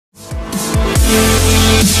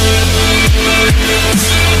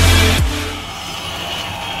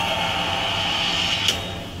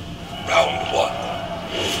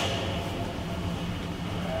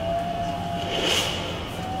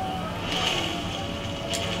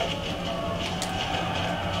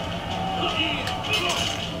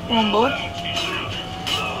Come on, boy.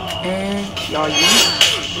 And y'all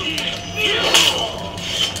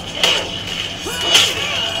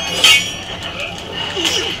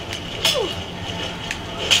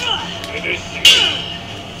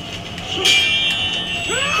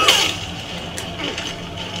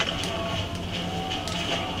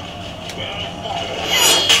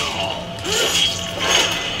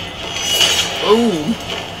Boom.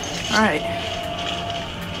 Alright.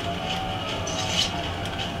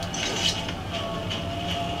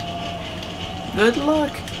 Good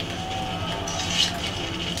luck.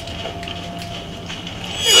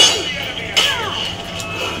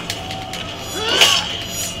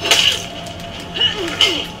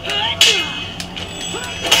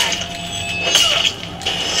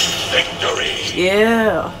 Victory.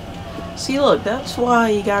 Yeah. See, look, that's why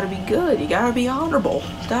you gotta be good. You gotta be honorable.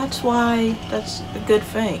 That's why that's a good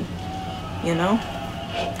thing. You know?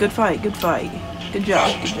 Good fight, good fight. Good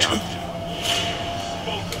job, good job.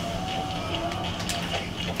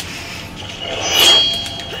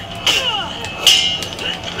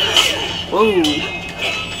 Whoa.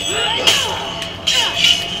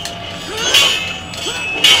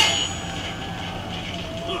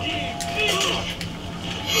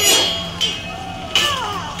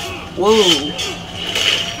 Whoa.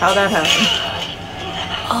 How'd that happen?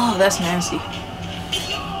 Oh, that's nasty.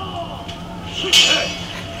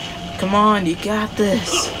 Come on, you got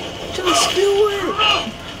this. Just do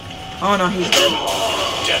it. Oh no, he's dead.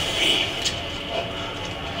 Defeat.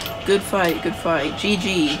 Good fight, good fight.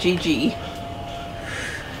 GG, GG.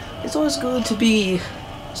 It's always good to be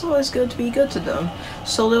good to them.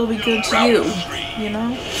 So they'll be good to you. You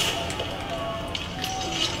know?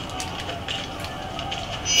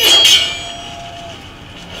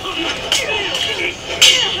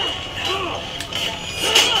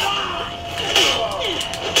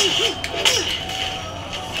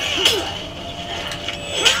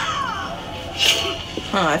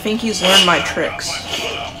 Huh, I think he's learned my tricks.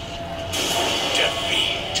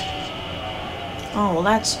 Defeat. Oh, well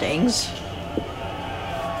that stings.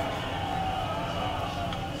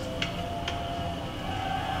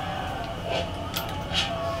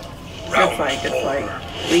 Good fight, good fight.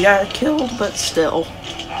 We got killed, but still.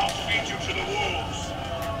 I'll feed you to the wolves.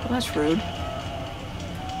 Well, that's rude.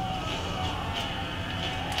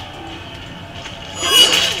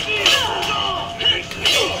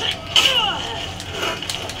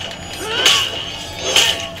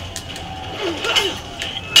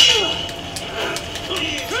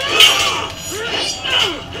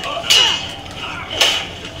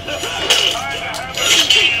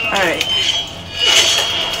 Alright.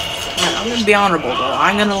 I'm gonna be honorable though.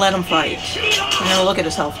 I'm gonna let him fight. I'm gonna look at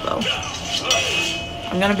his health though.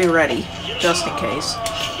 I'm gonna be ready, just in case.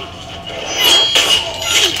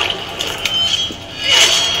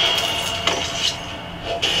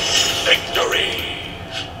 Victory.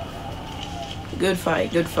 Good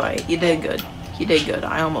fight, good fight. You did good. You did good.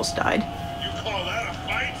 I almost died. You call that a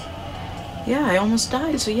fight? Yeah, I almost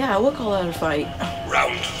died, so yeah, I will call that a fight.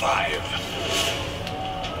 Round 5.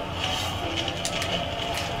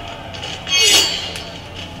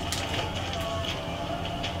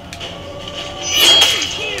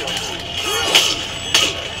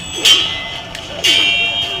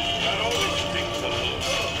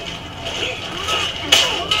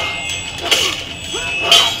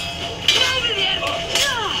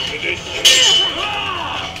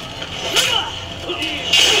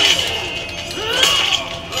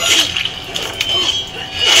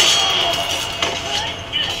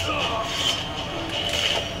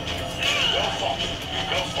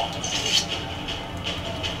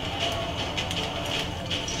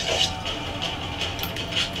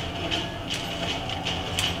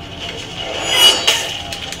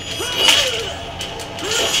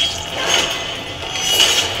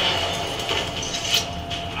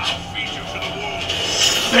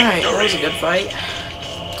 Alright, that was a good fight.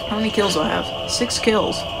 How many kills do I have? 6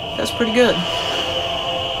 kills. That's pretty good.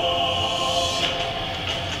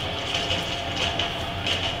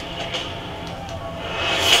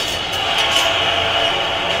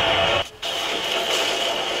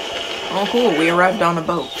 Oh cool, we arrived on a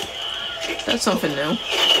boat. That's something new.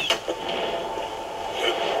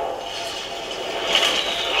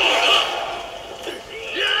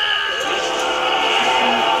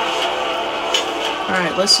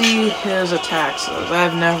 Alright, let's see his attacks.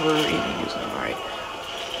 I've never even used them. Alright.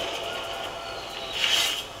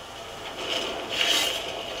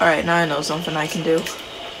 Alright, now I know something I can do.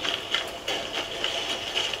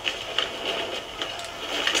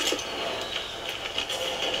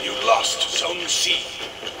 You lost Zone C.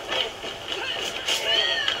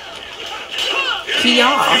 Kia.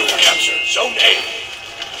 You captured Zone A.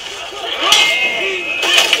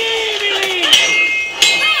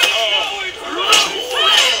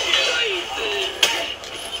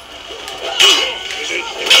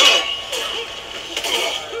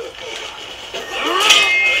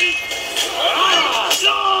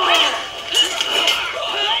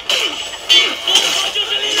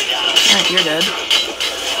 Alright, you're dead.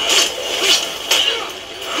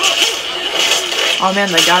 Oh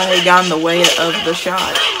man, the guy got in the way of the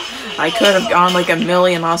shot. I could have gone like a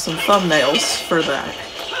million awesome thumbnails for that.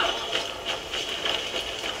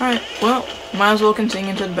 Alright, well, might as well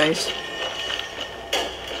continue to the base.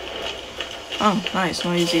 Oh, nice,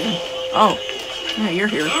 no easy even. Oh, yeah, you're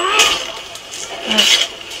here.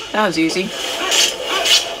 That was easy.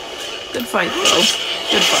 Good fight, though.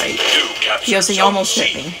 Good fight. Yes, he almost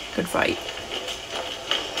hit me. Good fight.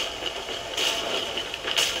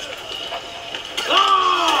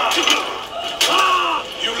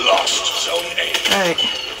 You lost Zone A.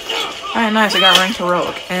 Alright, nice, I got ranked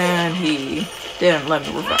heroic, and he didn't let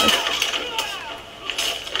me revive.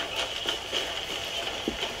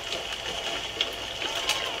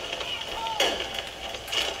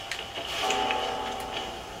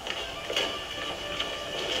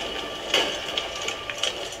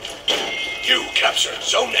 You captured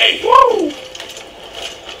Zone A. Whoa!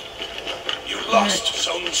 You lost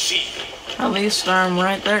Zone C. At least I'm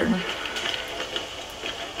right there.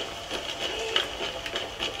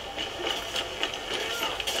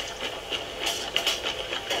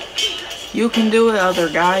 You can do it, other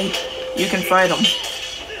guy. You can fight him.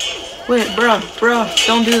 Wait, bruh,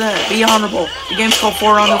 don't do that. Be honorable. The game's called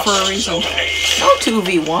For Honor for a reason. No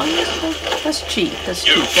 2v1. That's cheap. That's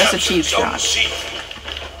cheap. That's a cheap shot.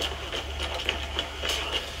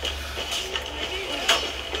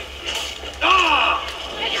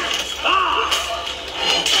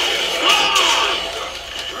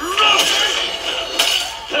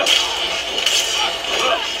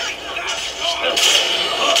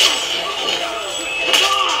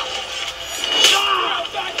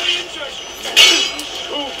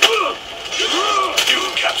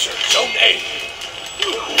 Zone A.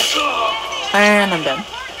 And I'm done.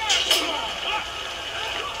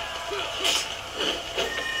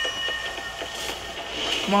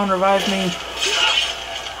 Come on, revive me.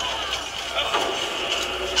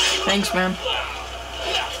 Thanks, man.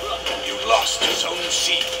 You lost Zone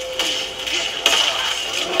C.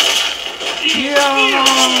 Yeah.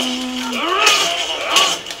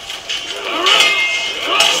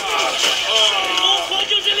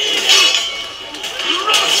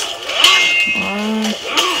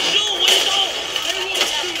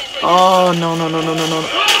 Oh, no.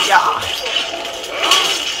 Yeah.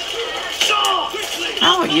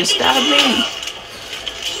 Oh, you stabbed me.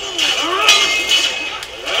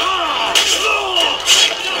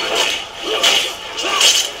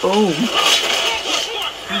 Boom.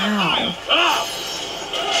 Ow.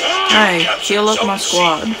 Alright, heal up my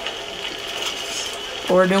squad.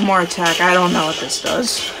 Or do more attack. I don't know what this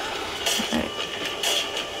does. Alright.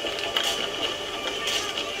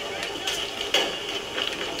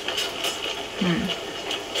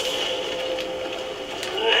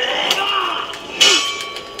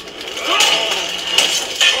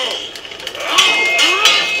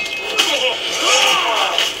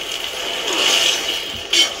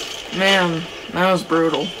 Man, that was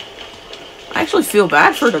brutal. I actually feel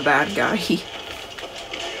bad for the bad guy. He's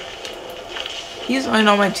not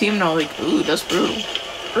on my team now, like, ooh, that's brutal.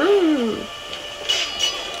 Ooh.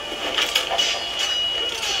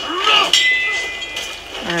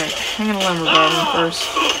 Alright, I'm gonna let him revive him first.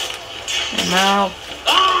 And now,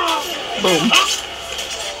 boom.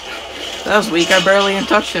 That was weak, I barely even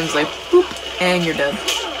touched him. It's like, boop, and you're dead.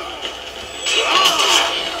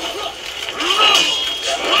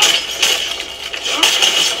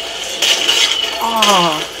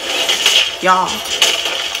 Oh, yeah.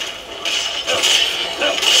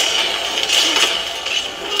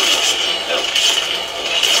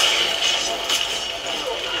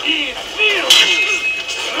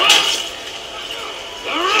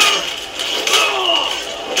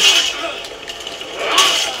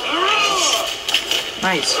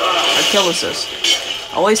 Nice. A kill assist.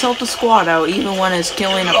 Always help the squad out, even when it's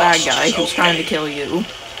killing a bad guy who's trying to kill you.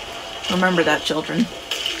 Remember that, children.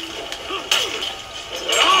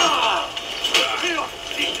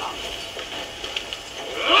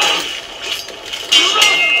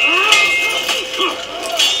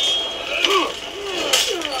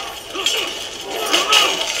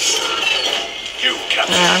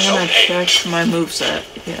 I'm gonna check my moveset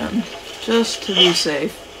again, just to be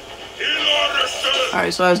safe.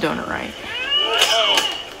 Alright, so I was doing it right.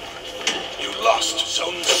 You lost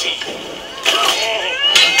Zone C.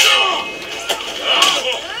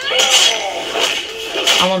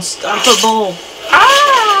 I'm unstoppable.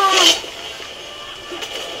 Ah!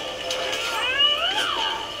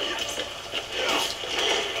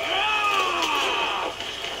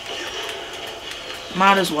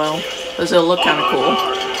 Might as well, because it'll look kind of cool.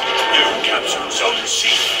 You captured Zone C.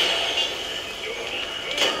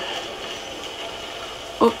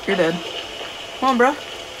 Oh, you're dead. Come on, bro.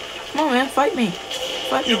 Come on, man. Fight me.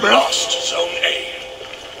 Fight me, You bro. lost Zone A.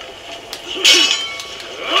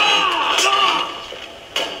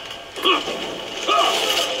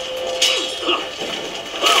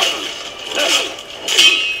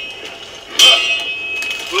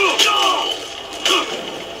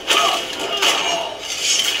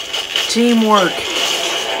 Teamwork.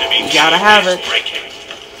 Enemy You gotta team have is it. breaking.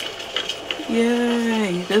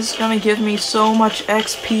 Yay. This is gonna give me so much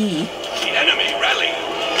XP. The enemy rally.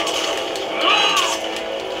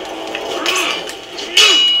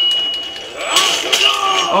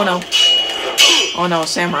 Oh no. Oh no,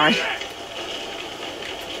 samurai.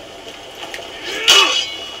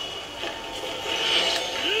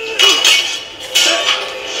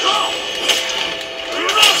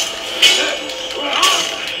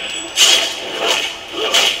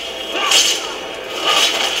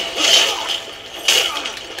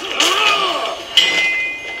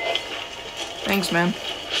 Thanks, man.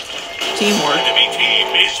 Teamwork. Enemy team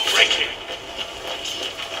is breaking.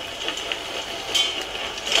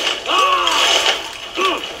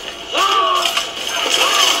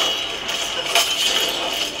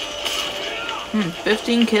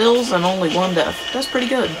 15 kills and only 1 death. That's pretty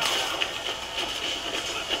good.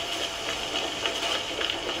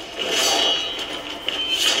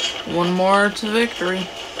 One more to victory.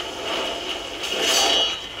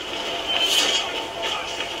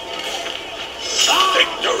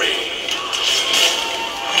 Victory.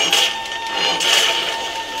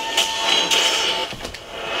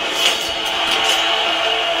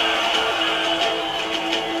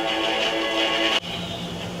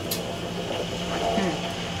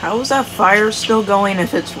 How is that fire still going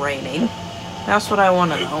if it's raining? That's what I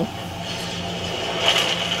want to know.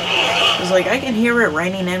 Because, like, I can hear it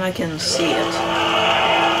raining and I can see it.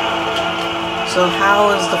 So how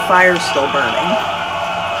is the fire still burning?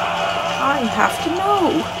 I have to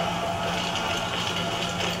know.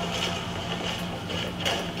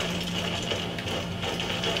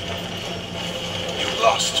 You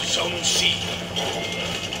lost Zone C.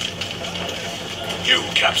 You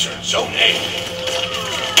captured Zone A.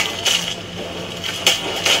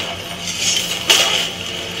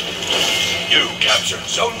 You captured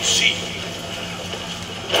Zone C.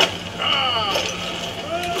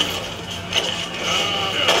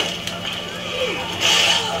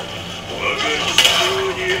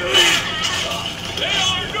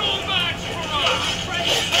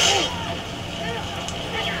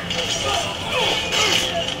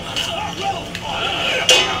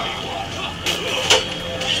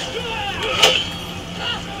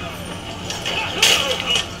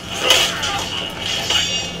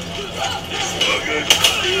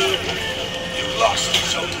 You lost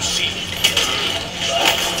Zone C.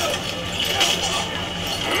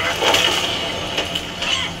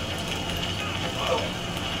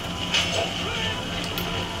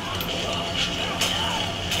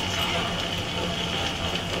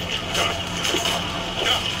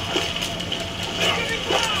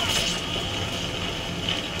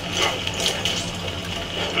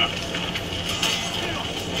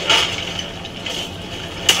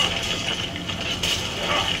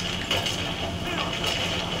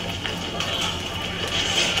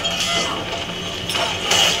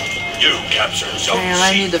 You captured Zone Man,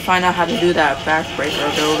 I C. need to find out how to do that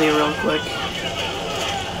backbreaker ability real quick.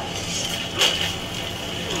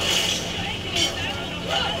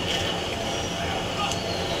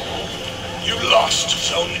 You lost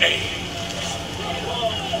Zone A.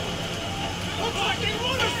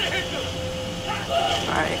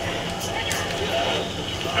 Alright.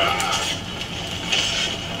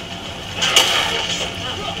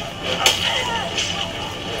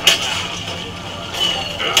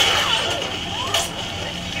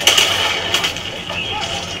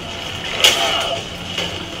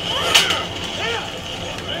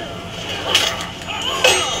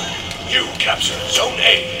 You captured Zone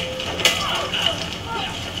A.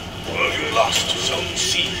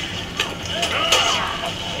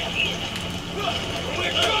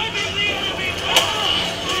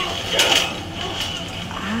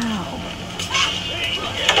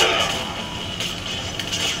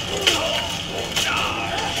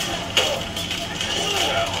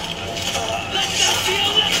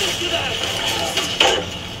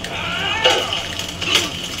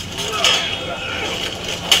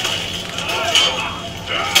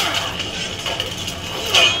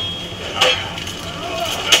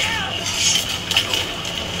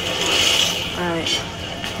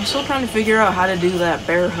 still trying to figure out how to do that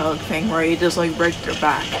bear hug thing where you just like break their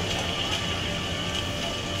back.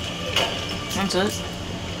 That's it.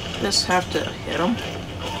 Just have to hit them.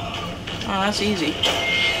 Oh, that's easy.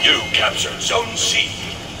 You captured Zone C.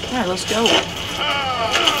 Alright, let's go.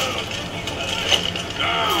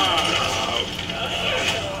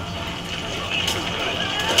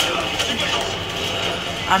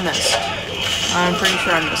 I missed. I'm pretty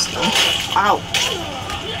sure I missed them. Ow.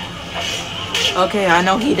 Okay, I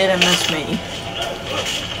know he didn't miss me.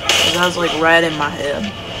 Because I was like right in my head.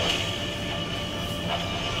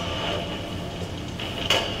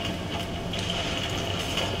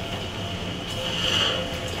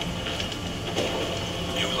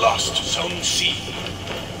 You lost Zone C.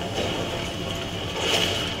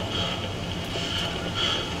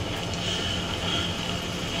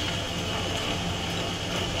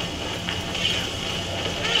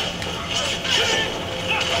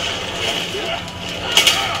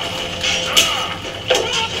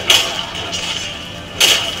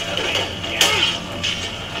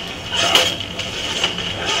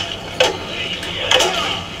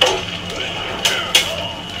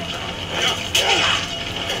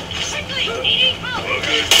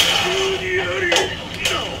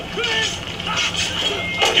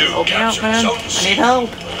 Help me out, man. I need help.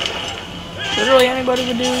 Literally anybody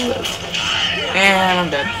would do this. And I'm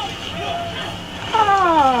dead.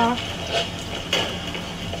 Ah.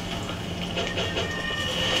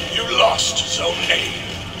 You lost Zone A.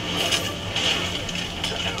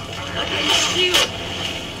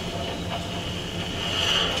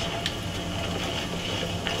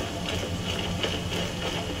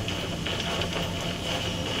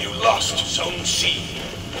 You lost Zone C.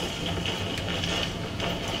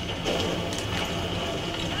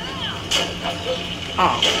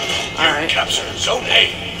 Oh, You alright. captured Zone A.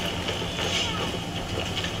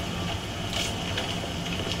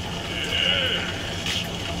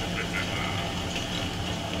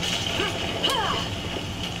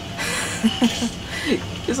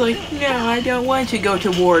 It's like, no, I don't want to go to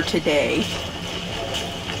war today.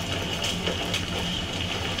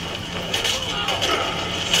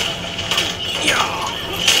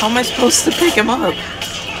 How am I supposed to pick him up?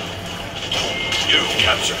 You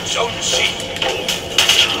captured Zone C.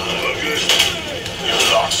 You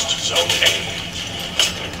lost Zone A.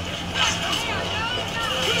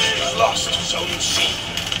 You lost Zone C.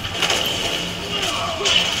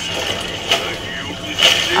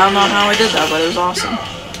 I don't know how I did that, but it was awesome.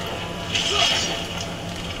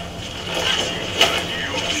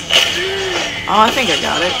 Oh, I think I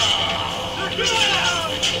got it.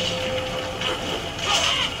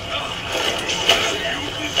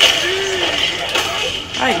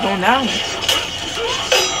 Alright, going down.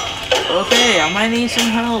 Okay, I might need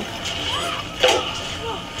some help.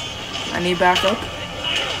 I need backup.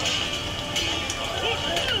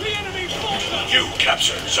 You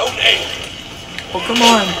captured Zone A. Oh, come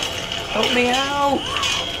on. Help me out.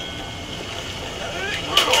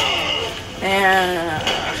 And...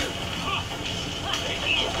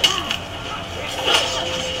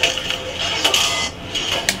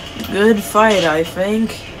 good fight, I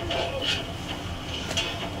think.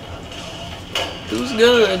 It was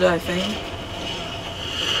good, I think.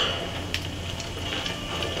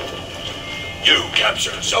 You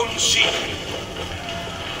captured Zone C.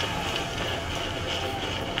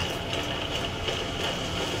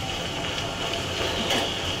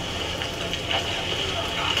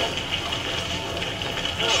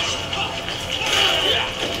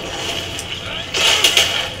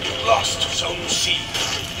 You lost Zone C.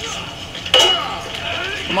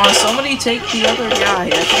 Come on, somebody take the other guy. I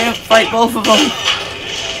can't fight both of them.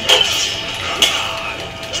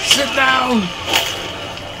 Sit down.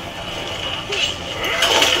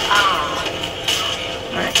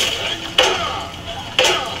 Alright.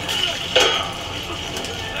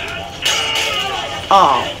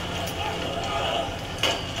 Oh.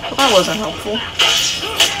 Well, that wasn't helpful.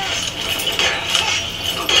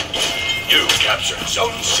 You captured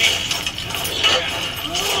Zone C.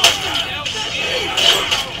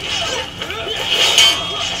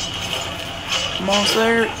 Almost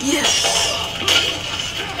there. Yes!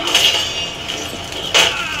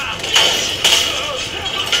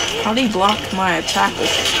 How do you block my attack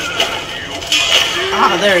with it?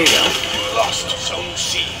 Ah, there you go. You lost Zone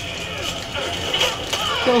C.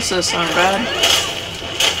 Kill assist aren't bad.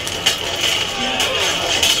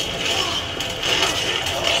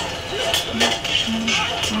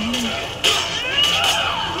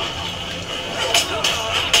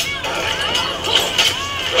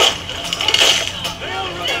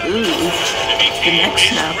 Ooh, the neck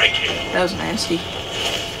snap. That was nasty.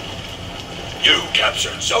 You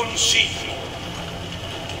captured Zone C.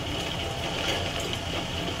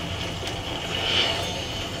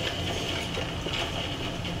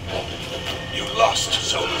 You lost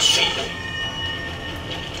Zone C.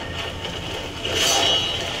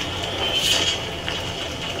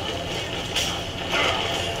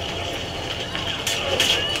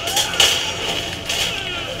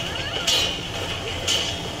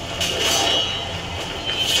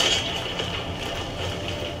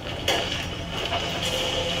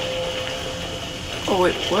 Oh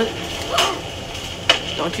wait, what?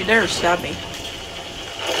 Don't you dare stab me.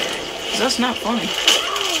 'Cause that's not funny.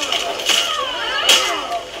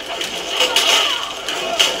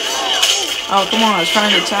 Oh, come on, I was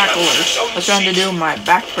trying to tackle her. I was trying to do my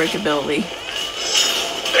backbreak ability.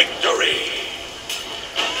 Victory!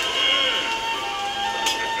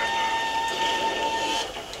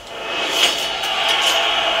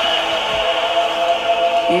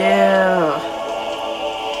 Yeah.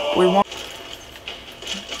 We won.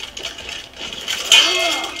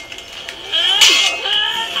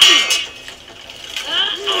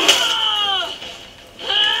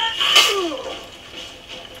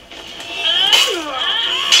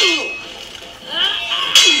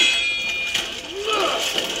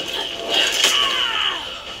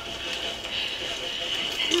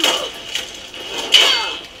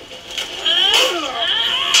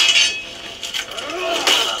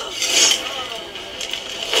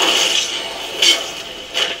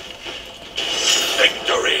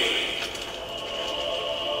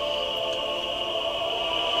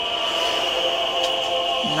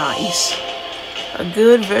 Nice. A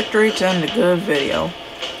good victory to end a good video.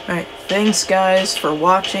 Alright, thanks guys for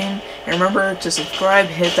watching. And remember to subscribe,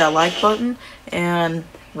 hit that like button, and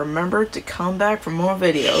remember to come back for more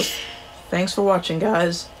videos. Thanks for watching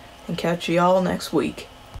guys, and catch y'all next week.